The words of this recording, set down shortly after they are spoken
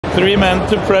3 men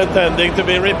pretending to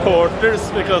be reporters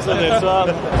because of this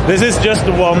one. This is just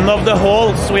one of the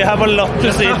halls. We have a lot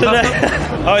to see today.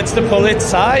 Oh, it's the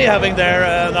Polizei having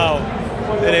their no,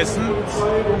 it isn't.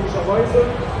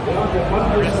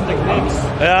 Arrest techniques.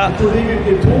 Yeah.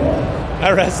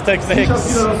 Arrest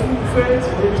techniques.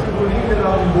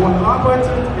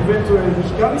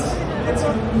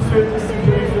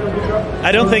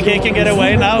 I don't think he can get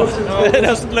away now. It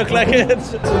doesn't look like it. It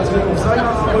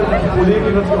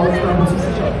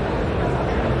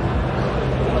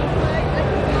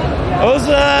was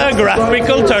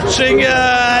graphical touching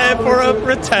for a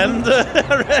pretend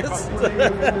arrest.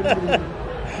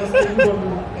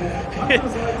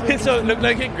 It looked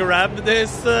like he grabbed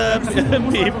this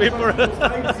peepee for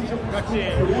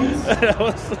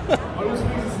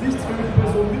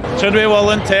Should we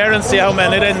volunteer and see how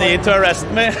many they need to arrest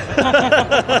me?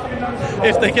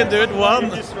 If they can do it one.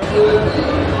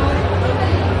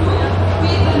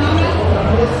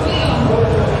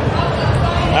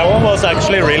 That one was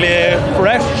actually really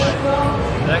fresh.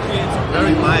 Actually, it's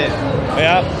very mild.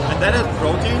 Yeah. And that has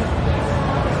protein.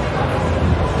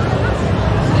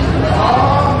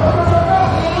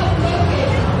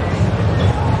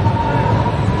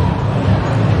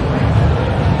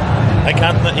 I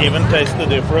can't even taste the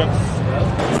difference.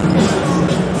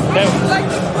 Okay. You like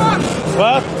the squat?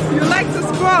 What? You like the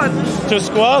squat? To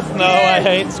squat? No, yeah. I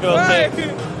hate squatting.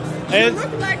 You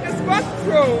look like a squat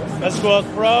pro. A squat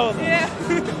pro? Yeah.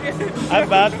 I have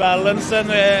bad balance and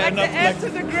like not the ass to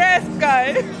the grass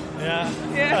guy. Yeah.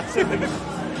 Yeah.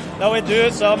 No, we do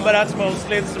some, but that's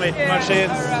mostly in Smith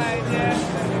machines. All right. Yeah.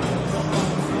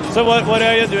 So what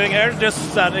are you doing here? Just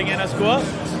standing in a squat?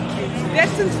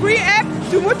 That's a free app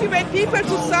to motivate people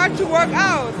to start to work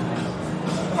out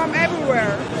from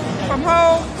everywhere, from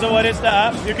home. So what is the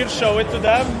app? You can show it to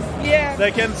them? Yeah.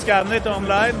 They can scan it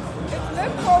online? It's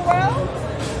Live for Well,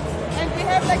 and we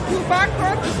have like 2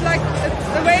 barcodes. It's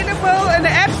available in the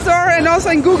App Store and also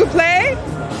in Google Play.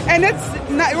 And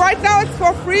right now it's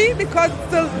for free because it's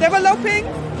still developing,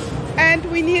 and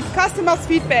we need customers'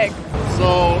 feedback.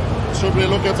 So, should we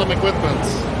look at some equipment?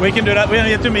 We can do that. We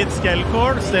need to meet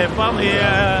Skellcore, Stefan.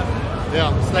 Yeah,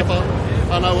 Stefan.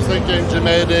 And I was thinking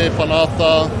Gemedi,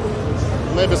 Panata,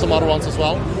 maybe some other ones as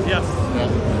well. Yes. Yeah.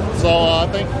 So I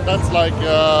think that's like,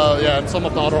 and some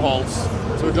of the other halls.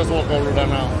 So we just walk over there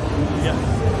now.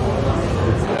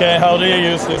 Yeah. Okay, how do you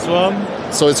use this one?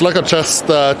 So it's like a chest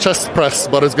press,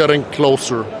 but it's getting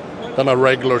closer than a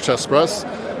regular chest press.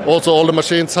 Also, all the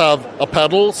machines have a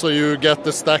pedal, so you get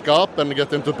the stack up and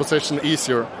get into position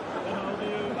easier. And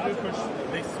how do you push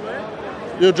this way?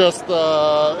 You just,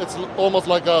 it's almost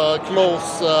like a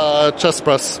close chest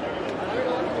press.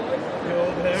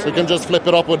 So you can just flip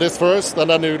it up with this first, and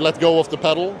then you let go of the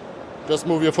pedal. Just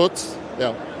move your foot,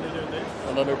 yeah.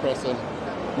 And then you press in.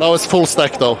 Now it's full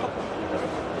stack though.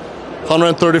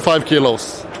 135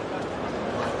 kilos.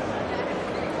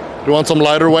 Do you want some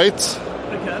lighter weight?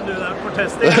 I can do that for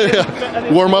testing.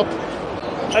 Yeah. Warm up.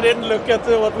 I didn't look at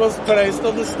what was placed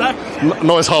on the stack.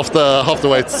 No, it's half the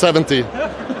weight, 70.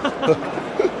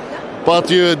 But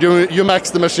you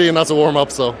max the machine as a warm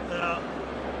up, so. Yeah.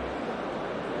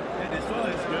 This one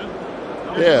is good.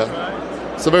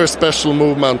 Yeah. It's a very special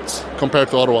movement compared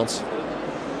to other ones.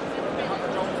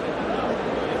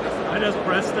 I just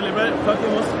pressed a little bit. Fuck, it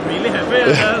was really heavy.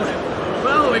 And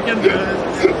well, we can do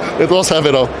it. It was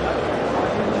heavy though.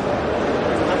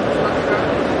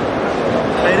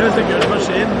 It was a good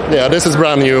machine. Yeah, this is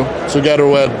brand new, together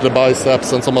with the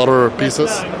biceps and some other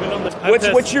pieces.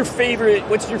 What's your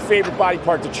favorite body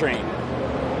part to train?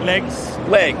 Legs.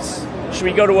 Legs. Should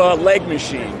we go to a leg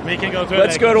machine? We can go to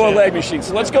Let's go to a leg machine.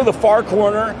 So let's go to the far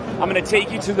corner. I'm going to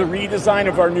take you to the redesign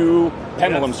of our new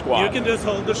pendulum squat. You can just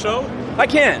hold the show. I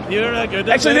can. You're good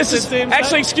at Actually, this.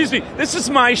 Excuse me. This is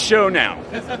my show now.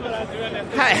 This is what I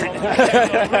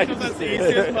do. That's the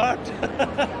easiest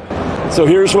part. So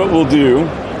here's what we'll do.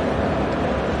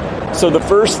 So the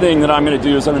first thing that I'm going to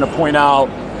do is I'm going to point out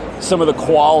some of the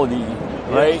quality,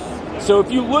 right? Yes. So if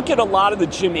you look at a lot of the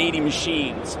Gym 80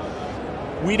 machines,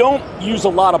 we don't use a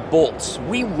lot of bolts.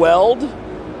 We weld.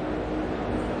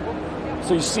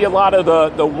 So you see a lot of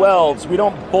the welds. We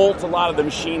don't bolt a lot of the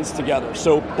machines together.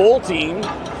 So bolting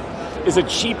is a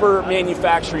cheaper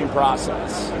manufacturing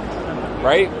process,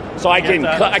 right? So I can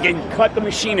cut the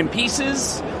machine in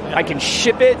pieces. I can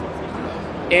ship it,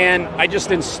 and I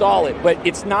just install it. But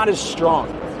it's not as strong,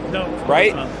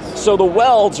 right? So the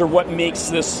welds are what makes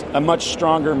this a much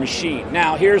stronger machine.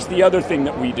 Now, here's the other thing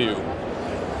that we do.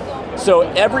 So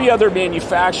every other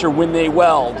manufacturer, when they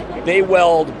weld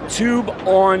tube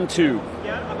on tube,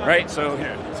 right? So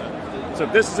here, so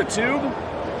this is a tube.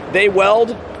 They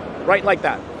weld right like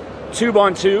that. tube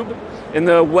on tube, and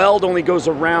the weld only goes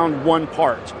around one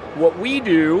part. What we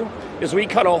do is we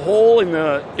cut a hole in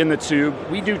the tube.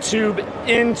 We do tube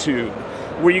in tube,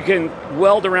 where you can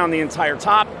weld around the entire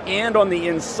top and on the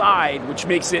inside, which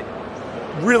makes it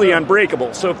really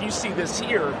unbreakable. So if you see this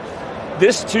here,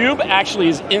 this tube actually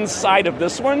is inside of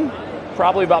this one,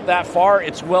 probably about that far.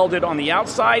 It's welded on the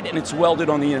outside and it's welded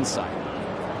on the inside.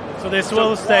 So this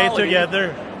will stay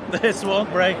together. This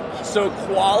won't break. So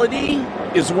quality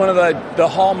is one of the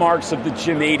hallmarks of the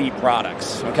Gym 80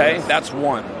 products, okay? That's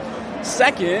one.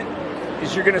 Second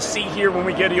is you're going to see here when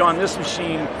we get you on this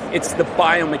machine, it's the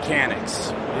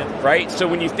biomechanics, right? So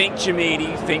when you think Gym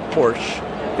 80, think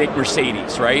Porsche, think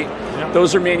Mercedes, right? Yeah.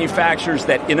 Those are manufacturers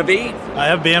that innovate. I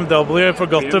have BMW. I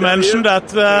forgot to mention that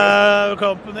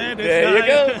company. There you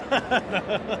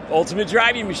go. Ultimate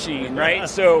driving machine, right?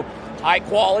 So high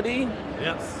quality,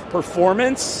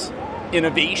 performance,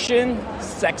 innovation,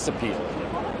 sex appeal.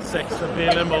 Sex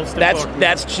appeal and most important.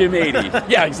 That's Gym 80.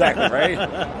 Yeah, exactly, right?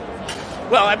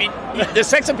 Well, I mean, the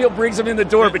sex appeal brings them in the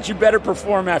door, but you better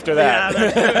perform after that.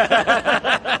 Yeah,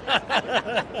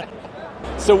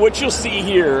 so what you'll see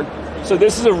here, so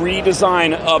this is a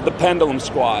redesign of the pendulum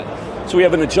squat. So we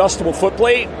have an adjustable foot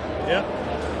plate,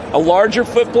 a larger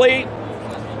foot plate.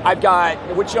 I've got,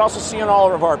 what you also see on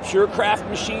all of our PureCraft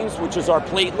machines, which is our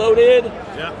plate-loaded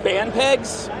band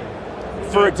pegs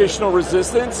for additional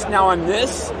resistance. Now on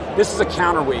this is a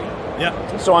counterweight.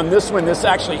 Yeah. So on this one, this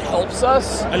actually helps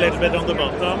us. A little bit on the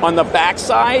bottom. On the back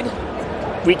side,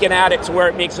 we can add it to where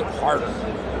it makes it harder.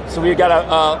 So we've got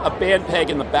a band peg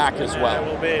in the back as well. It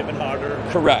will be even harder.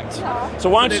 Correct. So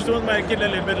why don't this will make it a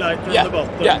little bit lighter on the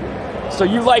bottom. Yeah. So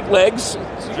you like legs.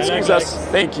 Excuse us.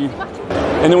 Thank you.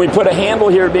 And then we put a handle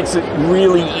here. It makes it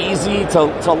really easy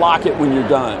to lock it when you're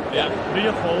done. Yeah. Do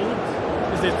you hold?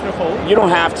 Is it to hold? You don't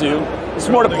have to. It's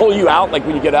more to pull you out, like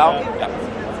when you get out. Yeah.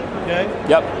 Okay.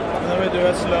 Yep. And then we do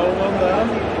a slow one down.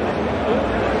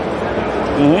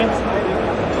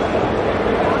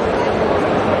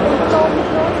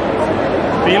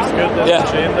 Feels good, the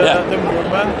machine, the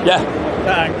movement,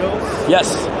 the angles.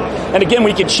 Yes. And again,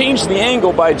 we can change the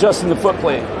angle by adjusting the foot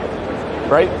plate,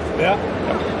 right? Yeah.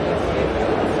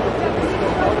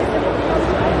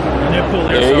 And you pull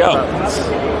there you go. Buttons.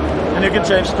 And you can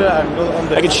change the angle on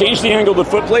this. I can change the angle of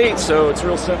the foot plate, so it's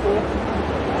real simple.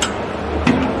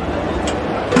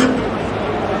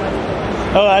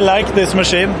 Oh, I like this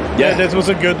machine. Yeah. This was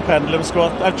a good pendulum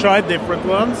squat. I've tried different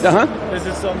ones. This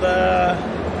is on the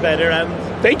better end.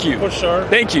 Thank you. For sure.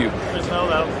 Thank you. There's no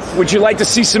doubt. Would you like to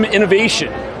see some innovation?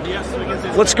 Yes, we can see.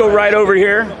 Let's go right over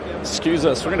here. Excuse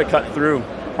us. We're going to cut through.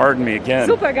 Pardon me again.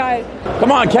 Super, guys.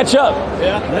 Come on, catch up.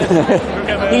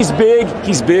 Yeah. He's big,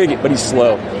 but he's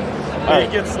slow.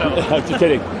 Big and slow. I'm just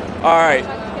kidding. All right.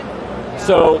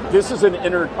 So this is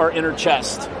our inner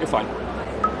chest. You're fine.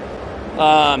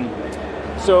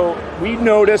 So we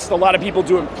noticed a lot of people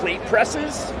doing plate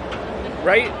presses,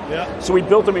 right? Yeah. So we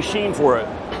built a machine for it.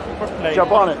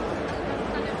 Jump on it.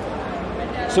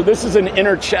 So this is an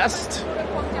inner chest.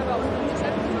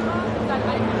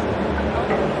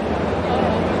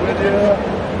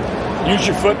 Use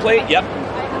your foot plate. Yep.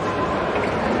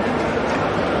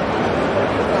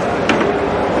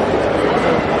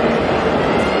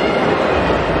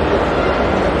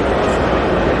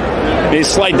 Maybe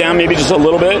slide down, maybe just a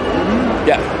little bit.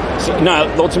 Yeah. So, no,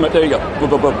 ultimate. There you go. Boom,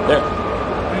 boom, boom. There.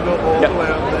 You go all the way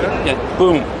up there. Yeah.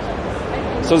 Boom.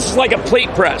 So this is like a plate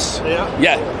press. Yeah.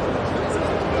 Yeah.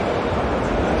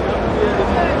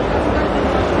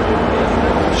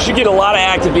 Should get a lot of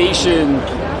activation.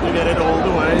 You get it all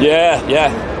the way. Yeah,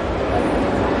 yeah.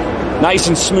 Nice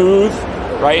and smooth,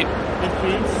 right? It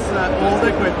feels, all the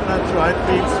equipment, right,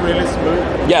 feels really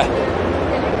smooth. Yeah.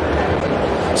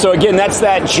 So again, that's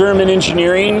that German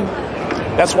engineering.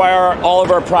 That's why all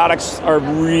of our products are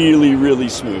really, really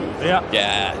smooth. Yeah.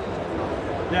 Yeah.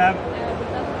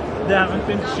 They haven't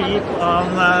been cheap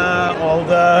on all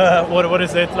the, what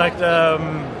is it, like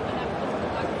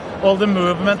all the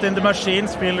movement in the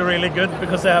machines feel really good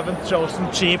because they haven't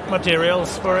chosen cheap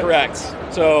materials for it. Correct.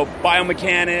 So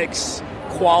biomechanics,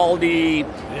 quality,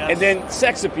 and then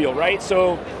sex appeal, right?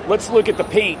 So let's look at the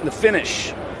paint and the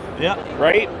finish. Yeah.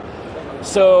 Right?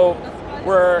 So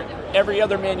where every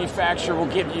other manufacturer will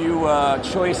give you a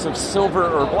choice of silver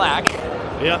or black.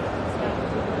 Yeah.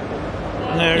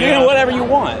 You can whatever you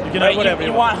want. You can have whatever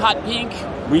you want. Hot pink?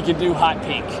 We can do hot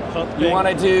pink. You want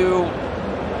to do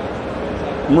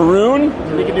maroon?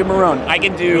 We can do maroon. I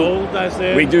can do gold. I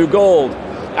see. We do gold.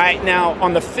 Now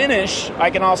on the finish, I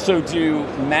can also do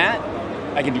matte.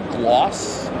 I can do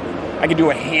gloss. I can do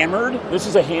a hammered. This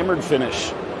is a hammered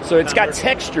finish, so it's got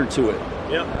texture to it.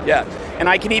 Yeah. Yeah. And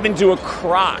I can even do a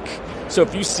croc. So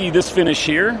if you see this finish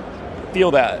here, feel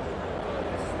that.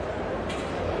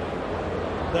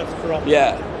 That's front.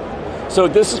 Yeah. So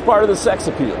this is part of the sex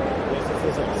appeal,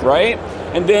 right?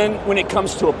 And then when it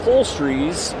comes to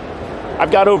upholsteries,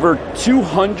 I've got over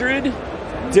 200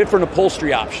 different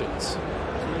upholstery options.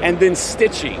 And then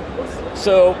stitching.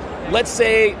 So let's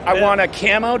say I want a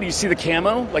camo. Do you see the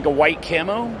camo? Like a white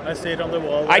camo? I see it on the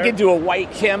wall there. I could do a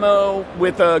white camo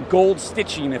with a gold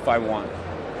stitching if I want.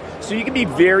 So you can be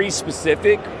very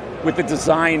specific with the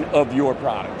design of your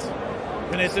product.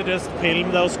 You need to just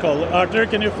film those colors. Arthur,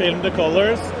 can you film the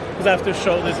colors? Because I have to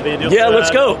show this video. Yeah,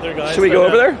 let's go. Should we go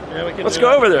over there? Yeah, we can. Let's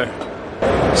go over there.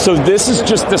 So this is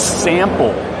just a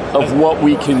sample of what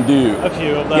we can do. A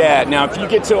few of them. Yeah, now if you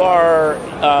get to our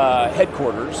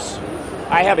headquarters,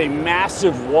 I have a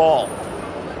massive wall.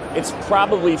 It's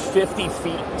probably 50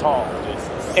 feet tall.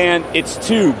 And it's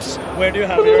tubes. Where do you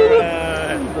have your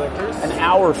headquarters? An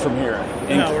hour from here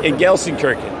in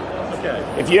Gelsenkirchen. Okay.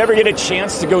 If you ever get a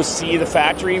chance to go see the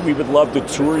factory, we would love to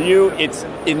tour you. It's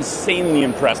insanely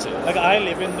impressive. Like I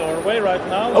live in Norway right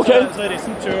now, okay. So it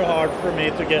isn't too hard for me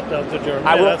to get down to Germany.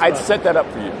 I'd set that up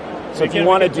for you. So if you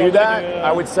want to do that,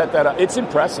 I would set that up. It's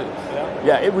impressive.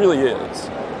 Yeah, it really is.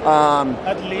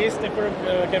 At least if we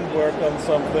can work on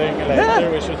something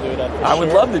later, we should do that. I would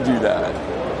love to do that.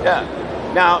 Yeah.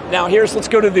 Now let's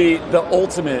go to the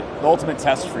ultimate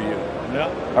test for you. Yeah.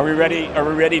 Are we ready? Are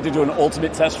we ready to do an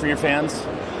ultimate test for your fans?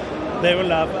 They will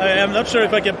laugh. I'm not sure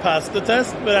if I can pass the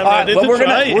test, but I'm ready to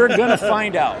try. We're gonna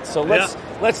find out. So let's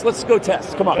go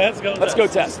test. Come on. Let's go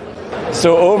test.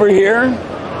 So over here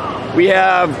we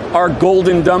have our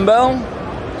golden dumbbell.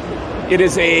 It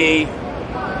is I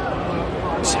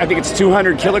think it's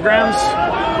 200 kilograms.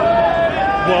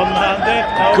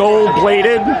 One-handed. Gold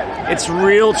plated. It's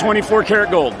real 24 karat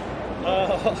gold.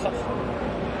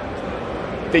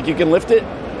 Think you can lift it?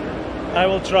 I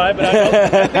will try, but I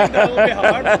think that will be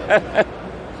hard.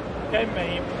 Okay,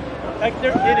 maybe. Like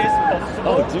it is possible.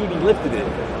 Oh, dude, he lifted it.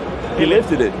 He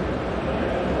lifted it.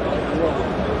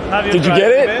 Did you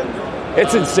get it?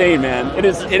 It's insane, man.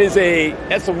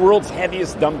 That's the world's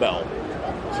heaviest dumbbell.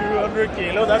 200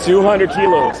 kilo. That's 200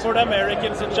 kilos. For the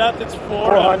Americans in chat, it's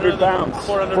 400 pounds.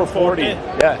 440.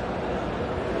 Yeah.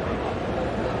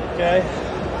 Okay.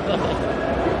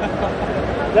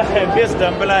 The heaviest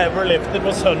dumbbell I ever lifted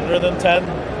was 110.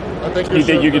 I think you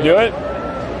think you can do it?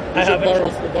 I should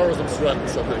borrow some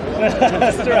straps, I think.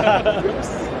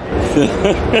 Straps.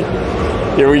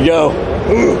 Here we go.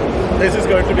 This is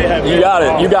going to be heavy. You got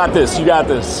it. You got this. You got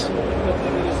this.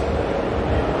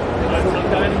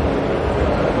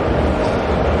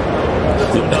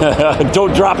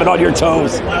 Don't drop it on your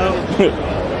toes.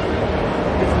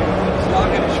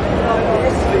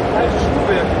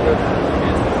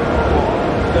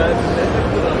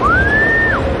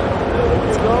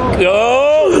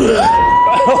 Oh!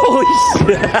 Holy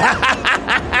shit!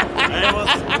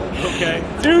 Okay.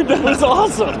 Dude, that was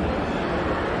awesome.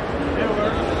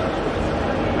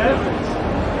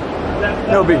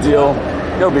 No big deal.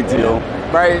 No big deal.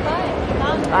 Right?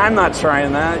 I'm not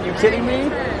trying that. You kidding me?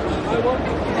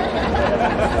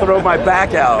 Throw my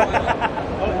back out.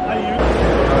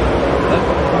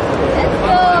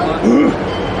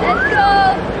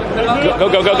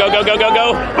 Let's go.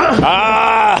 Go.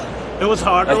 Ah! It was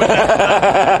harder with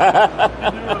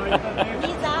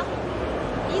Visa.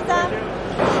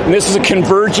 And this is a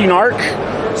converging arc.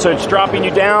 So it's dropping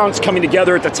you down. It's coming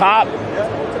together at the top.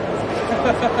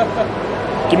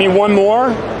 Give me one more.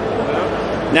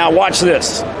 Now watch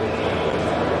this.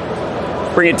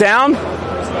 Bring it down.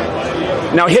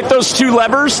 Now hit those two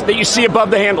levers that you see above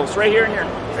the handles. Right here and here.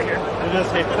 Right here.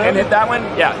 And hit that one.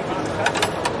 Yeah.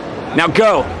 Now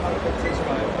go.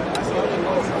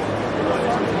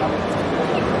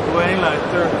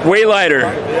 Way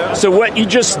lighter. So what you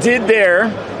just did there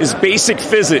is basic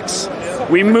physics.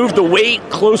 We moved the weight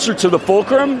closer to the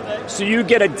fulcrum, so you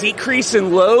get a decrease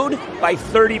in load by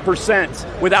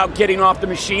 30% without getting off the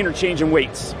machine or changing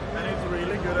weights.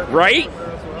 Right?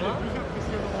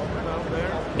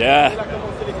 Yeah.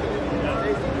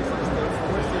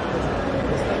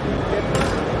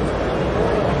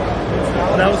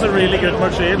 That was a really good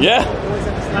machine. Yeah.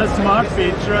 A smart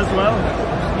feature as well.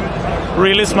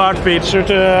 Really smart feature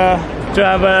to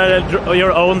have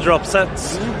your own drop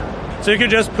sets. So you can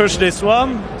just push this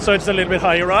one, so it's a little bit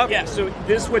higher up. Yeah, so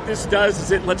what this does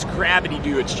is it lets gravity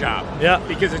do its job. Yeah.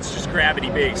 Because it's just gravity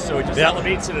based, so it just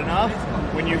elevates it enough.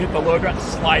 When you hit the load, it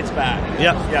slides back.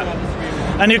 Yeah.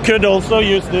 And you could also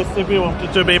use this if you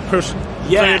wanted to be pushed,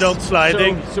 so you don't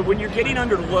sliding. So when you're getting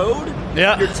under load,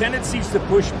 Yeah. your tendency is to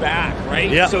push back, right?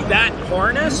 Yeah. So that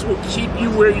harness will keep you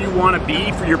where you want to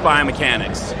be for your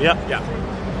biomechanics. Yeah. Yeah.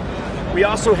 We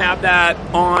also have that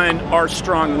on our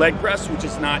strong leg press, which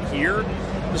is not here.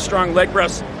 The strong leg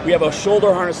press, we have a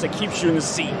shoulder harness that keeps you in the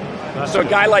seat. So a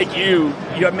guy like you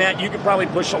could probably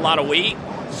push a lot of weight.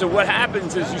 So what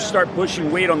happens is you start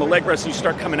pushing weight on the leg press and you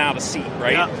start coming out of the seat,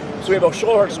 right? Yeah. So we have a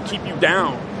shoulder harness that will keep you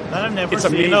down. That I've never It's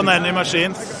seen amazing. on any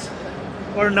machines.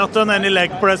 Or not on any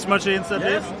leg press machines at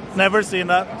Yeah. least. Never seen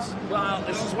that. Well,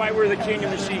 this is why we're the king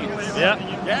of machines. Yeah.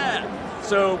 Yeah.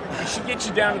 So we should get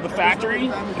you down to the factory,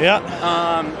 Yeah.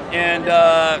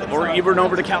 or even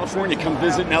over to California. Come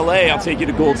visit in LA. I'll take you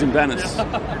to Gold's in Venice.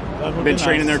 That would Been be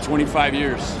training nice. there 25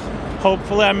 years.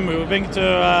 Hopefully I'm moving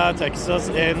to Texas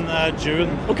in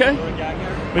June. Okay.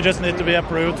 We just need to be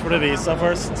approved for the visa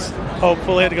first.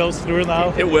 Hopefully it goes through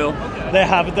now. It will. They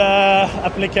have the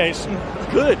application.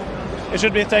 Good. It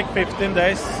should be take 15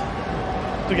 days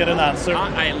to get an answer.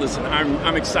 Listen.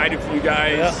 I'm excited for you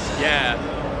guys. Yeah.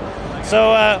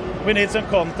 So we need some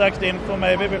contact info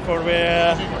maybe before we...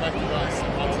 Yeah,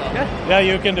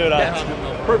 you can do that.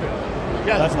 Yeah. Perfect.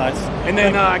 Yeah. That's nice. And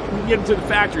then we get to the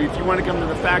factory. If you want to come to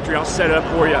the factory, I'll set it up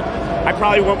for you. I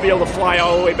probably won't be able to fly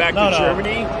all the way back to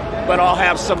Germany, but I'll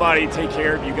have somebody take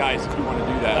care of you guys if you want to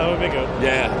do that. That would be good.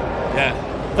 Yeah. Yeah.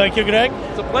 Thank you, Greg.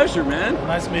 It's a pleasure, man.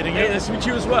 Nice meeting you. Hey, nice to meet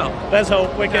you as well. Let's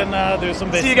hope we can do some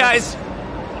business. See you guys.